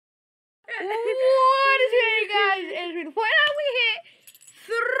What is it, guys? And to point out, we hit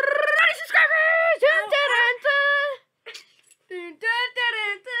 30 subscribers. Dun, dun, dun, dun. Dun, dun, dun,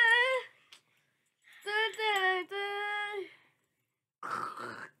 dun, dun. Dun, dun, dun.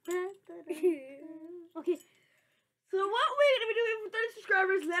 Okay. So what we're gonna be doing for 30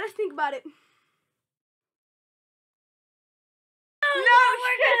 subscribers? Let us think about it. No,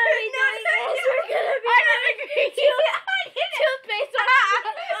 we're gonna be doing this. We're gonna be toothpaste on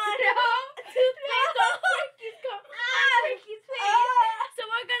Frankie's face. So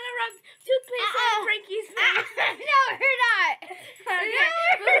we're gonna rub toothpaste on Frankie's face. No, we're not. Okay,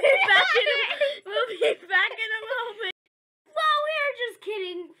 we'll be back in a moment. Well, we're just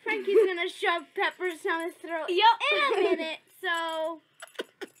kidding. Frankie's gonna shove peppers down his throat in a minute. So,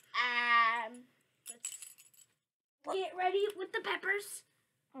 get ready with the peppers.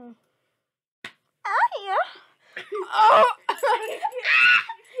 Oh yeah. Oh! I'm getting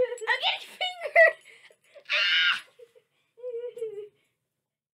fingered.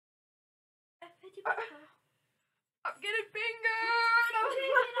 I'm getting fingered.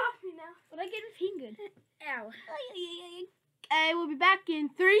 Get off me now. But I getting fingered. Ow. I will be back in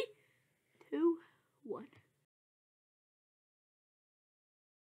 3, 2, 1.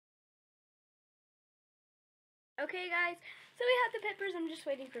 Okay, guys, so we have the peppers. I'm just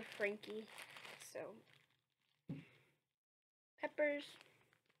waiting for Frankie. So, peppers.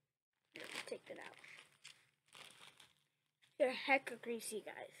 Let me take that out. They're hecka greasy,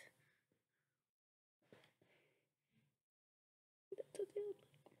 guys.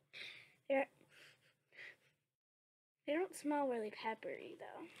 They don't smell really peppery,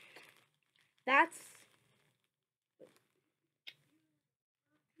 though. That's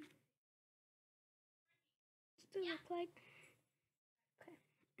still look like.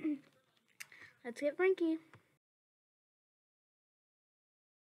 Okay. Let's get Frankie.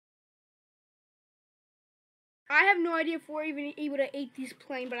 I have no idea if we're even able to eat these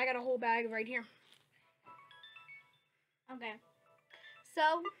plain, but I got a whole bag right here. Okay.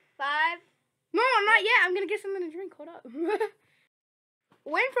 So, 5. No, I'm not yet. I'm gonna get something to drink. Hold up.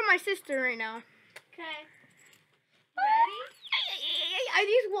 Waiting for my sister right now. Okay. Ready? Are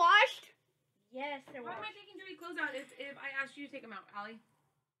these washed? Yes, they're washed. Why am I taking dirty clothes out if I asked you to take them out, Allie?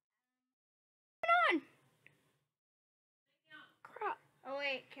 Come on. Crap. Oh,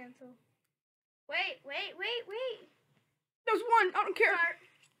 wait. Cancel. Wait. There's one. I don't care. I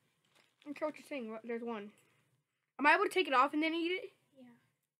don't care what you're saying. There's one. Am I able to take it off and then eat it? Yeah.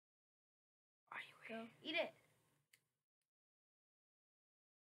 Are you ready? Go. Eat it.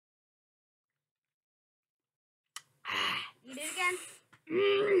 Eat it again.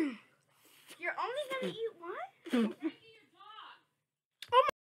 You're only gonna eat one?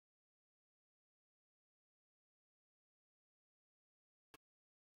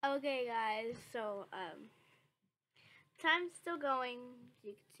 Okay, guys. So, time's still going. As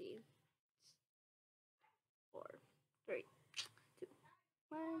you can see. 4, 3, 2,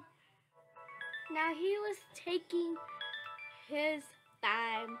 1. Now he was taking his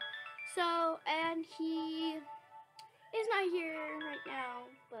time. So, and he is not here right now,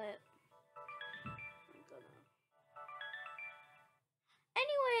 but I'm gonna.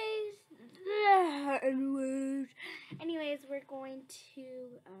 Anyways, we're going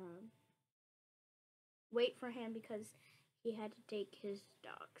to wait for him because he had to take his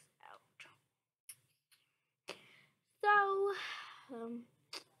dogs out. So,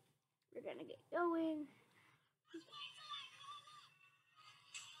 we're gonna get going.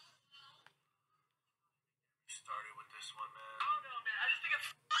 Started with this one, man. I don't know, man. I just think it's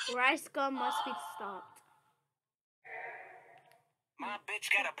Rice gum must be stopped. my bitch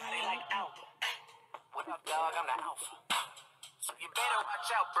got a body like Alpha. What up, dog? I'm the alpha. So you better watch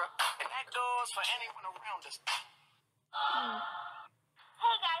out, bro. And that goes for anyone around us.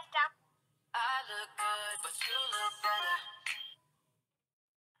 Hey guys, stop. I look good, but you look better.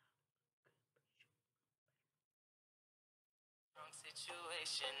 Wrong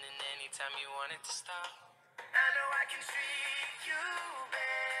situation, and anytime you want it to stop, I know I can treat you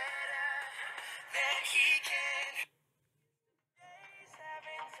better than he can. Days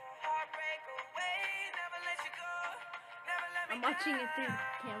having to heartbreak away, never let you go, never let me I'm watching it through down. the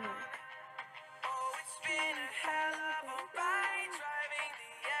camera. Oh, it's been a hell of a ride, driving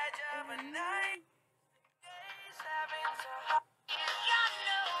the edge of a night. Days having to You got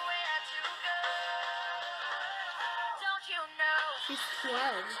nowhere to go. Don't you know? She's 12.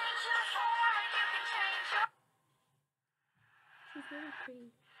 Change your heart, you can change your. She's really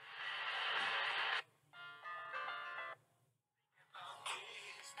pretty.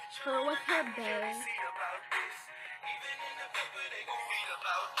 Her with her bow. see about this. Even in the paper, they gon' read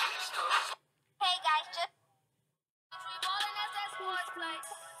about Hey guys, just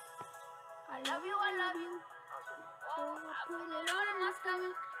I love you, I love you. So I put it all in my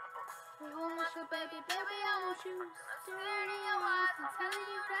stomach. We want you, baby, baby, I want you. Staring in your eyes and telling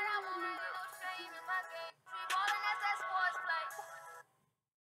you that I want you.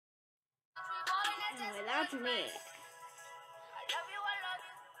 Anyway, that's me.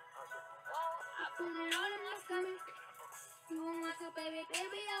 I put it all in my stomach. You want you, baby,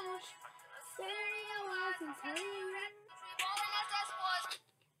 baby, I want you. Staring in your eyes and telling you that.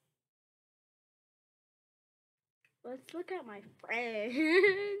 Let's look at my friend's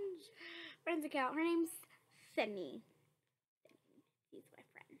account. Her name's Sunny. He's my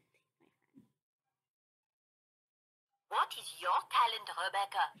friend. What is your talent,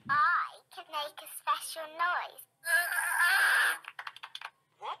 Rebecca? I can make a special noise.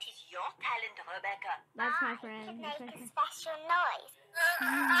 What is your talent, Rebecca? That's my I friend. can That's make my a friend. special noise.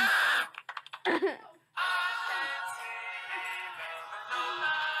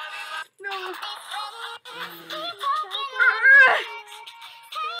 No.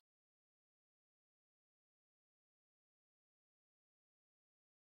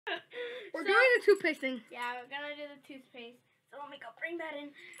 We're doing the toothpaste thing. Yeah, we're gonna do the toothpaste. So let me go bring that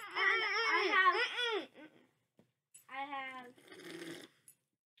in. And I have.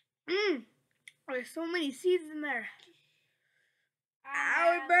 There's so many seeds in there. Ow,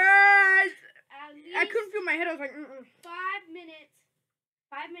 I it burns! at least I couldn't feel my head. I was like, 5 minutes,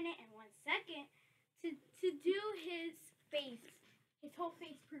 5 minutes and 1 second to do his face, his whole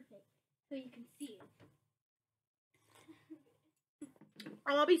face perfect, so you can see it.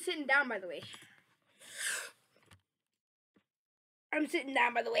 I'll be sitting down, by the way. I'm sitting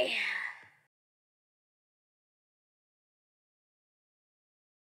down, by the way.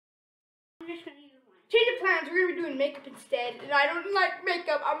 I'm just gonna use mine. Change of plans. We're gonna be doing makeup instead. And I don't like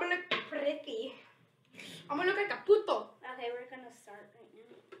makeup. I'm gonna look pretty. I'm gonna look like a puto. Okay, we're gonna start right now.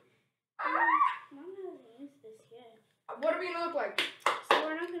 I'm not gonna use this yet. What are we gonna look like? So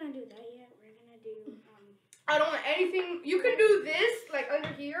we're not gonna do that yet. We're gonna do I don't want anything. You can do this, like under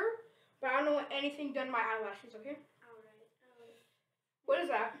here, but I don't want anything done to my eyelashes, okay? alright. What is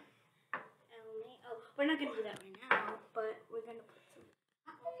that? Oh, we're not gonna do that right now, but we're gonna put some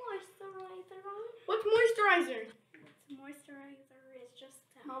moisturizer on. What's moisturizer? Moisturizer is just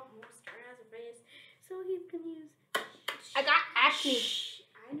to help moisturize your face, so you can use. I got acne. Shh,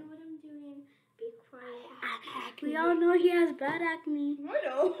 I know what I'm doing. Be quiet. We all know he has bad acne. I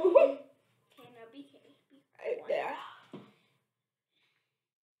know. Okay, now be quiet. Right there.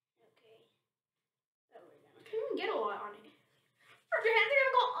 Okay. So we're gonna. Can't even get a lot on it. Or your hands are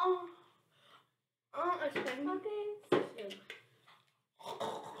gonna go. It's fine. Okay.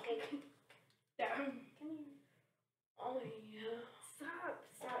 Okay. There. Come here. Oh yeah. Stop.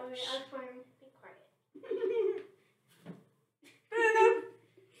 Oh, yeah, that's fine. Be quiet.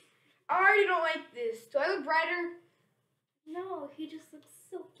 I already don't like this. Do I look brighter? No, he just looks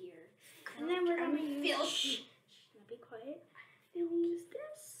silkier. And then we're gonna use. filthy. Shh, now be quiet. Then we use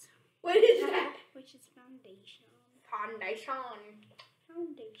this, What is that? which is foundation. Foundation.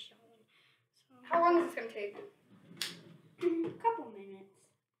 Foundation. So, How long is this gonna take? couple minutes.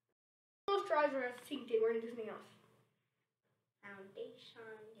 Moisturizer has tinted. We're gonna do something else.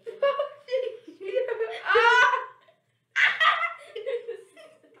 Foundation.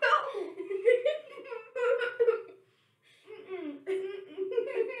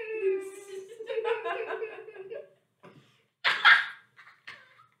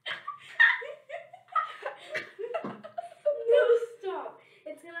 No, stop.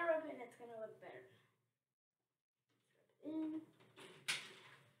 It's gonna rub in. It's gonna look better.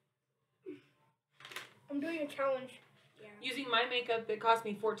 I'm doing a challenge. Using my makeup, it cost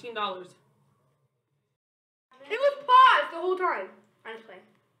me $14. It was It paused the whole time. I'm just playing.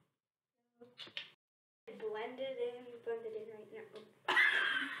 blended in right now.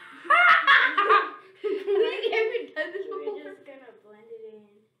 Have you ever done this We're before? just gonna blend it in.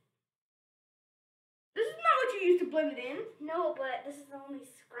 This is not what you used to blend it in. No, but this is the only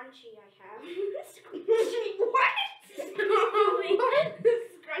scrunchie I have. What?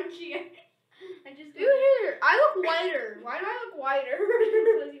 Scrunchie. I just Dude, here. I look whiter. Why do I look whiter?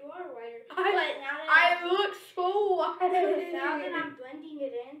 because you are whiter. But now that I look so white. now that I'm blending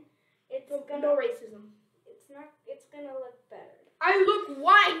it in, it's gonna No racism. it's gonna look better. I look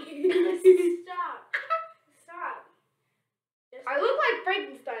white. Stop. Stop. Just I look like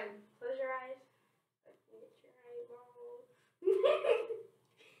Frankenstein. close your eyes. Get your eyeballs.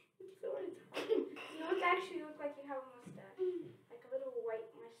 So it's You look actually look like you have a mustache. Like a little white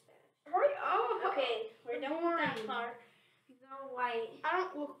mustache. hurry up. Okay, we're done with that Boring. part. Go white. I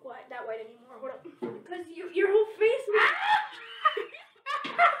don't look that white anymore. Hold up. Because your whole face was...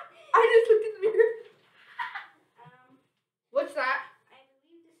 I just looked in the mirror. What's that? I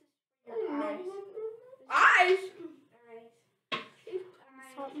believe this is for your eyes. Eyes?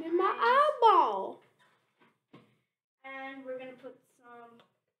 Something in my eyeball. And we're gonna put some...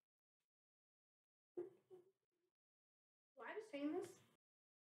 Why am I saying this?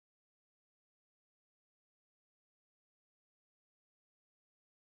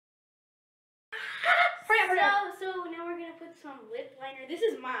 So now we're gonna put some lip liner. This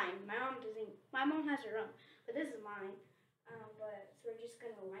is mine. My mom doesn't. My mom has her own, but this is mine. But so we're just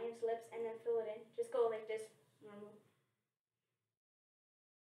gonna line his lips and then fill it in. Just go like this, normal.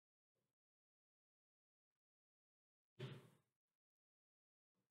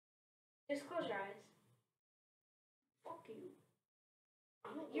 Just close your eyes. Fuck you.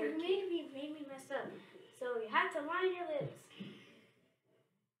 You made me mess up. So you have to line your lips.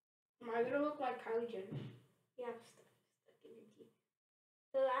 Am I gonna look like Kylie Jenner? You have stuff in your teeth.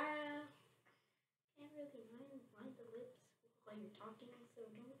 So I can't really line the lips while you're talking, so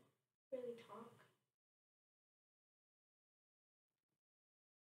don't really talk.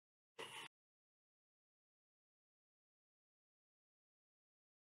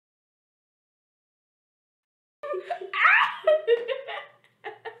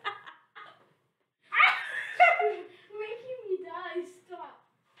 Making me die, stop.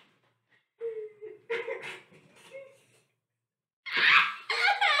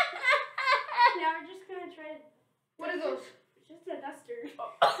 Now we're just gonna try to... What are those? It's just a duster.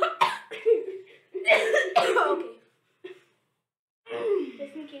 Okay.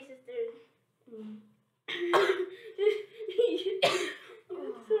 Just in case it's there.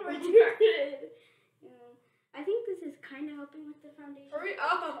 It's so retarded. I think this is kind of helping with the foundation. Hurry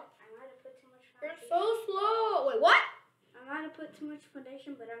up. I might have put too much You're foundation. so slow. Wait, what? I might have put too much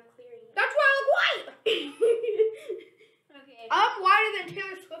foundation, but I'm clearing it. That's why I look white. Okay. I'm whiter than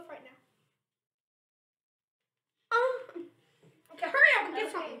Taylor Swift right now. Okay, hurry up and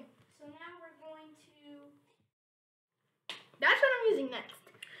get something. So now we're going to... That's what I'm using next.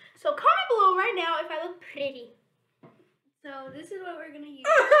 So comment below right now if I look pretty. So this is what we're going to use.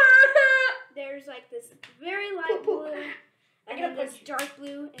 There's like this very light Poop, poop. blue, and then this dark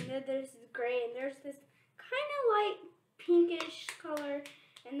blue, and then there's this gray, and there's this kind of light pinkish color,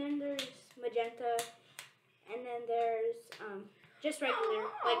 and then there's magenta, and then there's just regular,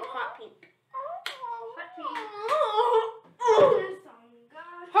 like hot pink. Hot pink. Oh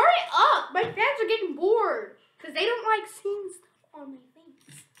Hurry up! My fans are getting bored because they don't like seeing stuff on my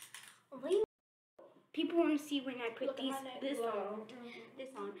face. People want to see when I put Look at my neck this glow. on.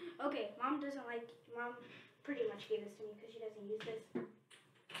 This on. Okay, mom doesn't like. Mom pretty much gave this to me because she doesn't use this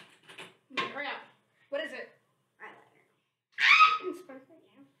Hurry up. What is it? eyeliner. It's perfect.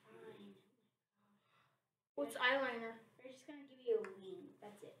 Yeah, fine. What's eyeliner? We're just gonna give you a wing.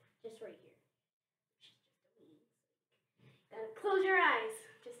 That's it. Just right here. Just a wing. Gotta close your eyes,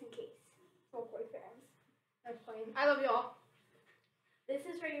 just in case. Oh, boy, fans. I'm playing. I love y'all. This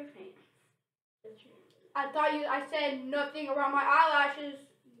is for your fans. I said nothing around my eyelashes.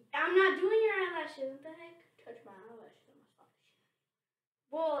 I'm not doing your eyelashes. What the heck? Touch my eyelashes on my face.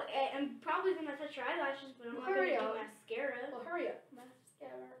 Well, I'm probably gonna touch your eyelashes, but I'm not Hurry gonna do up. mascara. Well, hurry up.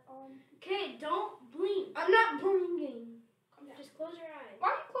 Mascara on. Okay, don't blink. I'm not blinking. Calm down. Just close your eyes.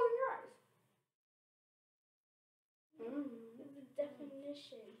 Why are you closing your eyes? The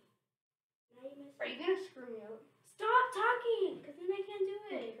definition. Now you messed Are you gonna screw me up? Stop talking, cause then I can't do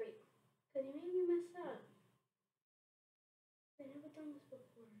Okay, it. great. Cause you made me mess up. I've never done this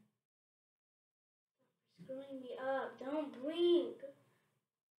before. Stop screwing me up. Don't blink.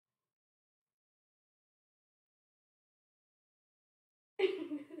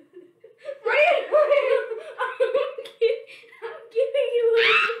 What are you doing? I'm giving you a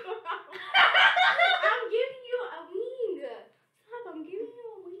I'm giving you a wing. Stop, I'm giving you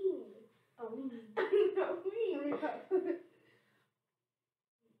a wing. A wing. A wing. Hurry up.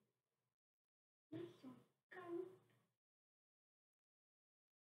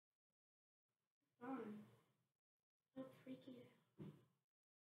 So freaky.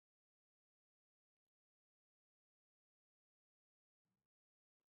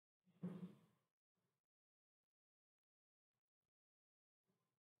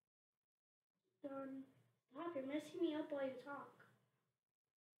 Stop, you're messing me up while you talk.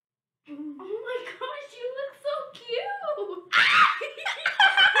 Oh my gosh, you look so cute! Oh my god!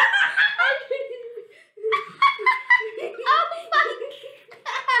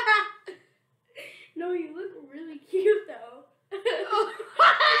 No, you look really cute though. Oh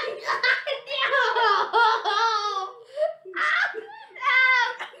my god! No!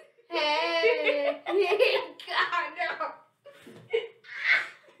 God, no.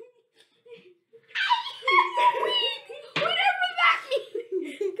 Whatever that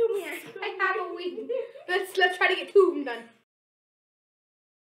means. Come here. I have a wing. Let's try to get 2 of them done.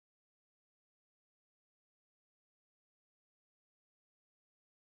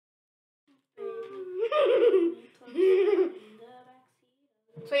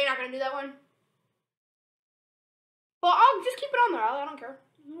 So you're not gonna do that one? Well, I'll just keep it on there. I don't care.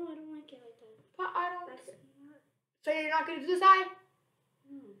 No, I don't like it like that. But I don't. That's So you're not gonna do this eye?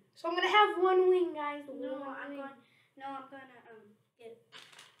 no. So I'm gonna have 1 wing, guys. No, One I'm wing. going. No, I'm gonna get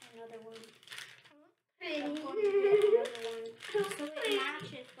another one. Pretty. I'm going to get another one. So it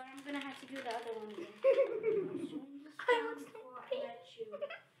matches, but I'm gonna have to do the other one again. I look so Before I pretty. let you.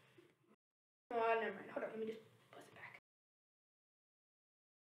 Oh, never mind. Hold on. Let me just buzz it back.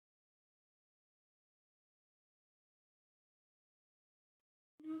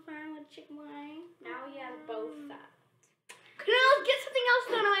 I'm fine with chicken wine. Now he has both sides. Can I get something else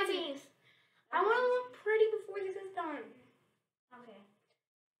done on my face? I want to look pretty before this is done. Okay.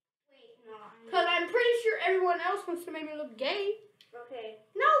 Wait, no. Because I'm pretty sure everyone else wants to make me look gay. Okay.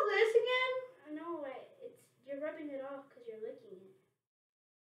 No, this again. No, you're rubbing it off because you're licking it.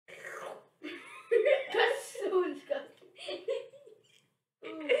 That's so disgusting.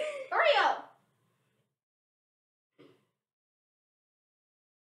 Hurry up.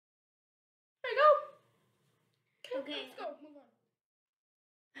 There you go. Okay. Let's go. Move on.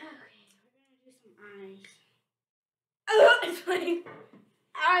 Okay, we're gonna do some eyes. It's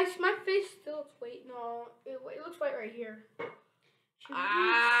like, my face still looks white. No, it looks white right here. Should we do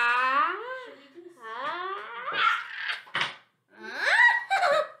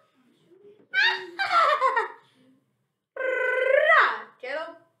Quiero.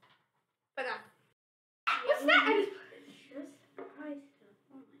 Para. What's that? I just- Just eyes stuff.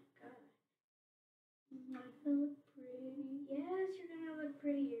 Oh my god. I look pretty. Yes, you're gonna look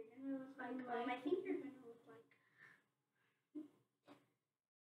pretty. You're gonna look like I think you're gonna look like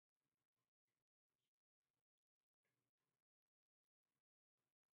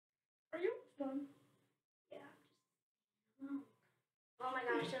Are you done? yeah. Oh my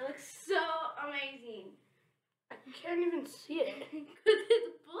gosh, it looks so amazing. I can't even see it. Cause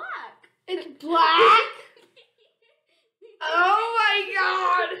it's black. It's black. Oh my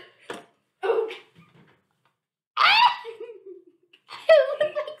god. Oh. I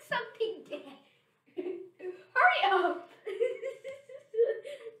look like something dead. Hurry up.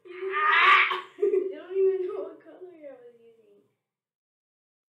 You don't even know what color I was using.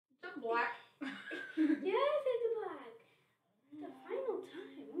 It's black. Yes, it's black. The final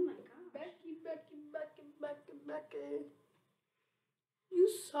time. Oh my god. Becky. You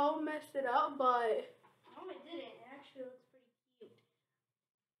so messed it up, but. Oh, I didn't. It actually looks pretty cute.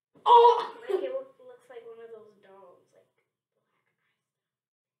 Oh! Like it looks like one of those dolls. Like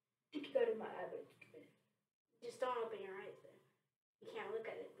You can go to my eye, but it's good. just don't open your eyes then. You can't look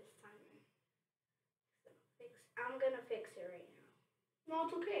at it this time. I'm gonna fix it right now. No,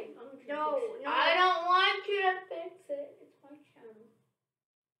 it's okay. I don't want you to No, fix it. no. I don't want you to fix it. It's my channel.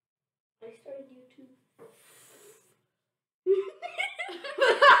 I started YouTube.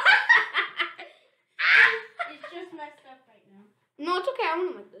 It's just messed up right now. No, it's okay. I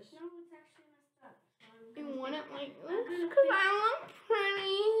want it like this. No, it's actually messed up. So I'm You gonna want it fix like I'm this? gonna Because fix I look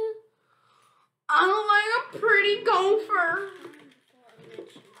pretty. I look like a pretty gopher.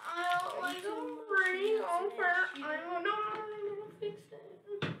 I look like a pretty gopher. I don't know how I'm going to fix it.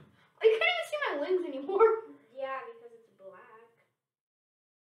 I can't even see my wings anymore. Yeah, because it's black.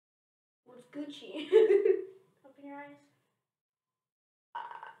 What's Gucci? Open your eyes.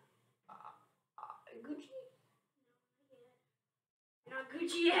 Gucci? Not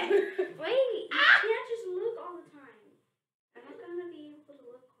Gucci yet. Wait, you can't just look all the time. I'm not gonna be able to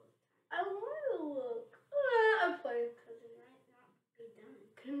look all the time. I want to look. I'm playing. Because it might not be done.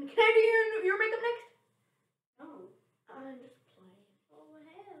 Can I do your makeup next? No. I'm just playing. Oh,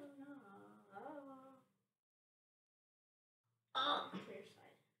 hell no. Clear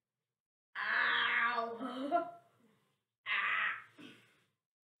side. Ow.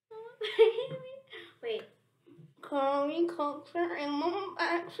 Wait. Coming closer in the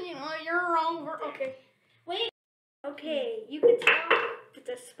back, you know you're over. Okay. Wait. Okay, you can tell that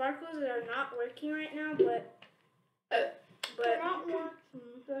the sparkles are not working right now, but They're not working.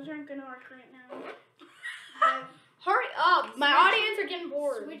 those aren't gonna work right now. Hurry up! My audience are getting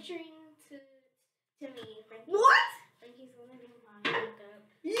bored. Switching to me, Frankie. What? Frankie's gonna do my makeup.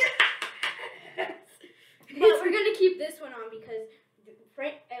 Yes. But we're gonna keep this one on because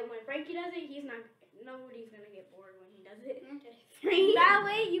when Frankie does it, nobody's gonna get bored when he does it. Three. That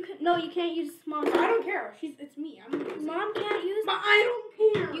way you can No, you can't use mom's. I don't care. It's me. I'm gonna use it. Mom can't use. But I don't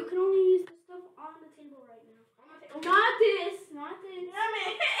care. You can only use the stuff on the table right now. Not this. Not this. Damn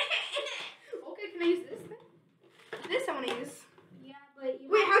it. Okay, can I use this then? This I want to use. Yeah, but you.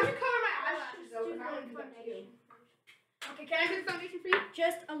 Wait, how'd you color my eyelashes though? 'Cause I want to do that too. Okay, can I do the foundation for you?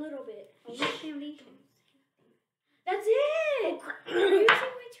 Just a little bit. Foundation. That's it. You're using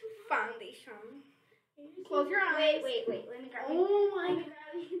way too much. Foundation. Close your eyes. Wait. Let me grab. Oh my Let me god.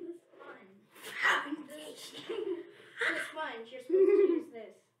 grab you the sponge. Foundation. The sponge. You're supposed to use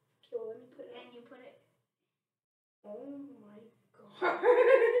this. Okay, well, let me put it. And you put it. Oh my god.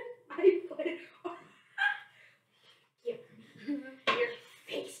 I put it on. Give me your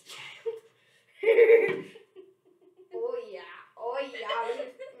face, child. Oh yeah. Oh yeah. Oh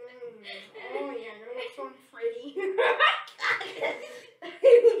yeah. You're gonna look so pretty. You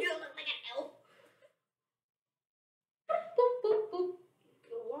look like an elf. Boop, boop, boop.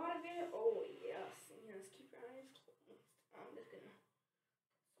 Get a lot of it. Oh yes. Yes. Keep your eyes closed. I'm just gonna.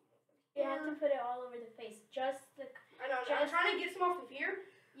 You have to put it all over the face. Just the. I know. I'm trying to get some off of here.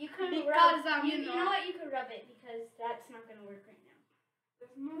 You could Because, rub. you You know- know what? You could rub it because that's not gonna work right now.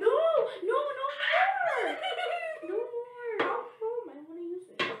 No. No more. No more. How come? I want to use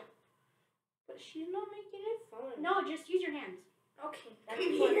it. But she's not making it fun. No, just use your hands. Okay. That's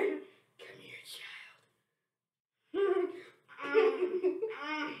Come important. here. Come here, child.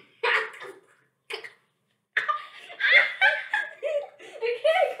 Okay,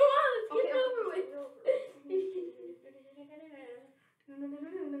 come on, let's get Okay, it over with.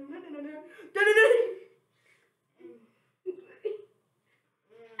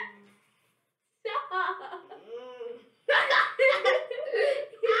 Stop.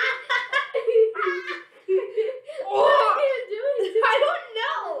 What are you doing? I don't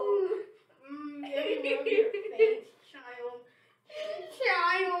know. Let me rub your face, child.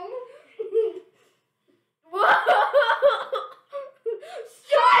 Child. Whoa!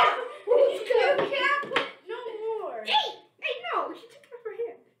 Stop! You can't put no more. Hey, no, she took it off her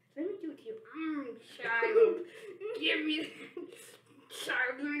hand. Let me do it to you. Child. Give me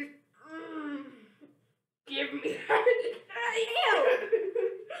child, give me that. Ew.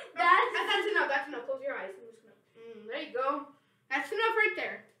 That's enough. That's enough. Close your eyes. I'm just gonna. There you go. That's enough right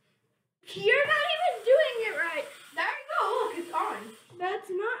there. You're not even doing it right. There you go. Look, it's on. That's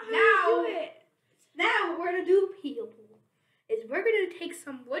not how Now- you do it. Now what we're gonna do, people, is we're gonna take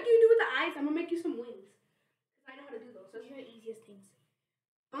some. What do you do with the eyes? I'm gonna make you some wings. Cause I know how to do those. Those are the easiest things.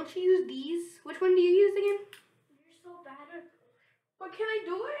 Don't you use these? Which one do you use again? You're so bad at it. But can I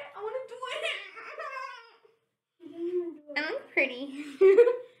do it? I want to do it. You didn't even do it. I look pretty. You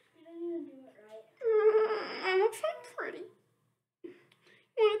didn't even do it right. I look so pretty.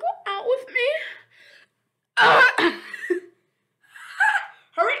 You wanna go out with me?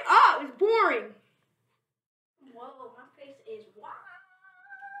 Hurry up! It's boring. Whoa, my face is wild.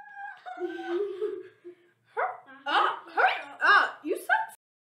 Hurry up! You suck.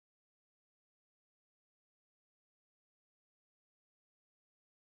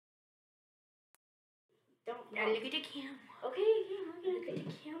 Don't. Now look at the camera. Okay, okay, Look at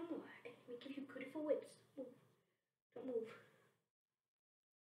the camera. Let me give you beautiful whips. Move. Don't move.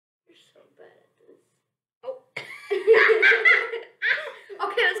 You're so bad at this. Oh.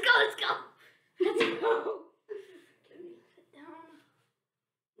 Okay, let's go. Let's go. Let's go. Can we sit down?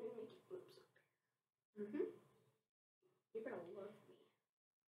 Let me make your lips up. You're gonna love me.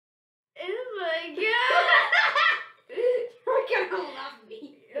 Oh my god. You're gonna love me.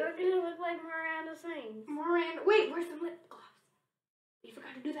 You're gonna look like Miranda sings. Miranda, wait, where's the lip gloss? We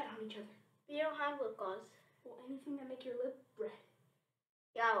forgot to do that on each other. You don't have lip gloss. Well, anything that make your lip red.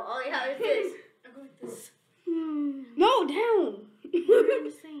 Yeah, well, all you have is this. I'm going like this. No, down.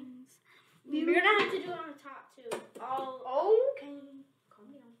 Miranda sings. You're gonna have to do it on the top too. All. Okay. Calm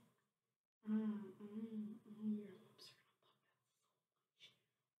down. Your lips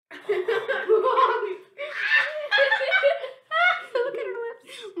Look at her lips.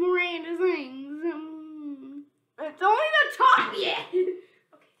 Miranda sings. It's only the top yet.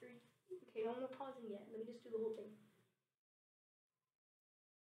 Okay, 3. Okay, no more pausing yet. Let me just do the whole thing.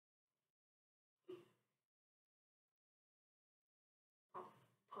 Pop.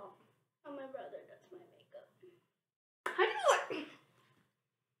 Oh, my brother does my makeup. How do you look?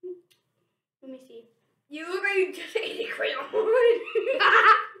 Let me see. You look like you just ate a crayon.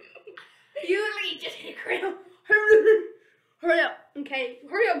 You look like you just ate a crayon. Hurry up. Okay,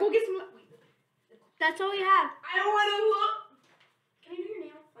 hurry up. Go get some. Wait. That's all we have. I don't want to look. Can I do your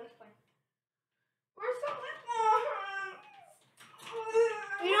nails? That's fine. Where's some lip gloss?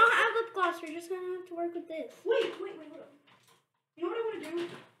 We don't have lip gloss. We're just gonna have to work with this. Wait, hold on. You know what I want to do?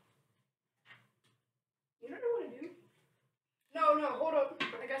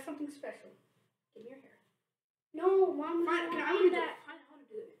 special. Give me your hair. No, Mom. Fine, I okay, want I'm gonna do that. it. Find out how to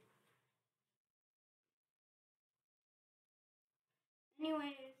do it.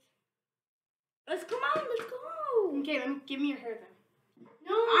 Anyways, let's come on. Let's go. Okay, give me your hair then.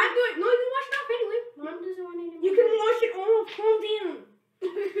 No, I'm doing. No, you can wash it off anyway. Mom doesn't want it. You can wash it off. Calm down.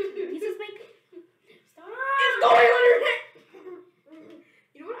 This is makeup. Stop. It's going on your head.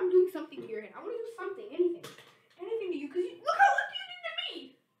 You know what? I'm doing something to your head. I want to do something, anything, anything to you. Cause you, look how what you did to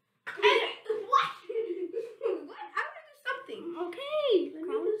me. And what? What? I want to do something. Okay, let me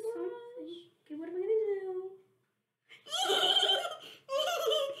do something. Okay, what am I gonna do?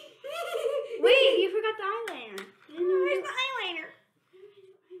 Wait, you forgot the eyeliner. Where's the eyeliner?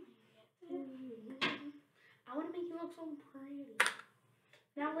 I want to make you look so pretty.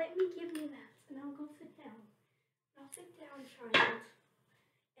 Now let me give you that, and I'll go sit down. Now sit down, child,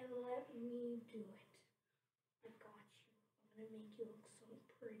 and let me do it. I got you. I'm gonna make you look so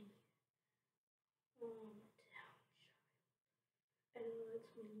pretty. Calm down, child, and let me look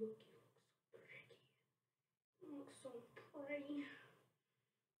you look so pretty. You look so pretty.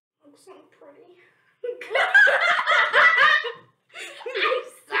 Look so pretty. I'm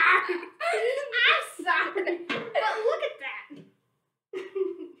sorry. I'm sorry. But look at that.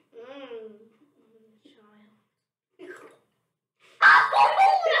 Child.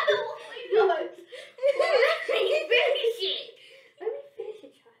 Oh, Let me finish it. Let me finish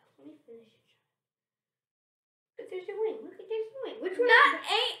it, child. Let me finish it, child. Look, there's your wing. Look, there's your wing. Which one? That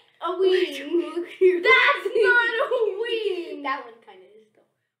ain't a wing. That's not a wing. That one kind of is, though.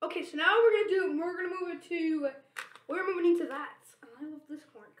 Okay, so now we're gonna move it to. We're moving into that. And I love this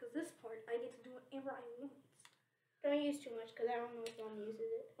part because this part I get to do whatever I want. Don't use too much because I don't know if Mom uses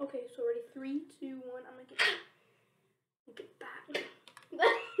it. Okay, so ready? 3, 2, 1. I'm gonna get back.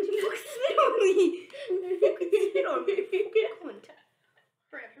 Look, Sit on me. Sit on me. Come on.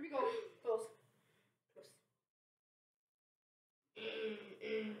 Alright, here we go. Close.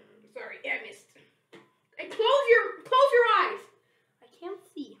 Sorry, I missed. And close your eyes. I can't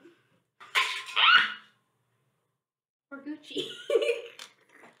see. Or Gucci.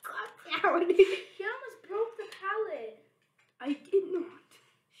 Down. she almost broke the palette. I did not.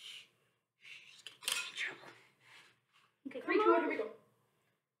 Shh. Just get in trouble. Okay, 3, 2, 1, here we go.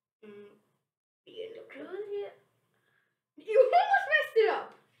 Really? You almost messed it up.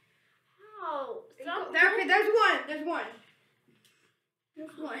 How? Stop. Okay, there's one. There's one.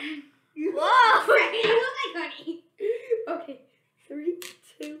 There's one. Whoa! You look like honey. Okay, 3,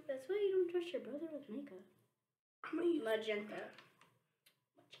 2. That's why you don't trust your brother with makeup. I'm gonna use Magenta.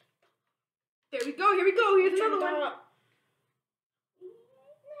 There we go. Here we go. Here's another one.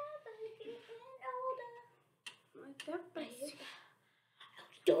 Like that.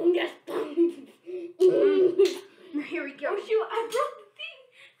 Don't just Here we go. Oh shoot, I broke the thing.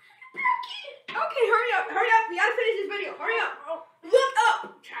 I broke it. Okay, hurry up. Hurry up. We gotta finish this video. Hurry up. Look up,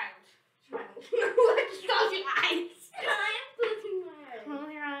 child. Close your eyes. I'm closing my eyes. Close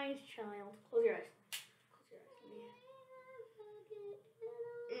your eyes, child. Close your eyes.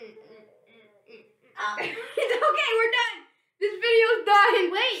 It's okay, we're done. This video's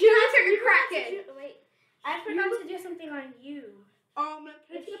done. Wait, she looks like a crackhead. Wait, I forgot to do something on you. Can I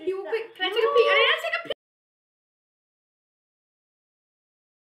It's take a just peek? that- Can I take a peek? I didn't take a peek.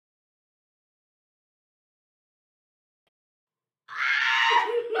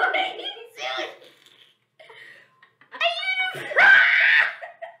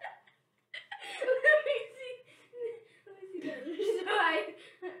 What are you doing? Let me see the other side.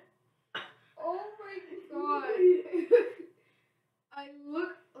 Oh my god. I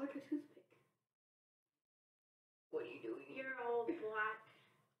look like a toothpick. What are you doing? You're all black.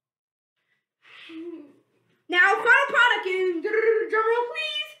 Now, final product in drum roll,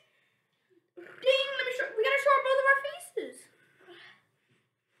 please. Ding! Let me show. We gotta show both of our faces.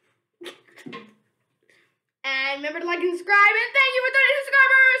 And remember to like and subscribe. And thank you for 30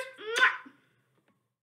 subscribers.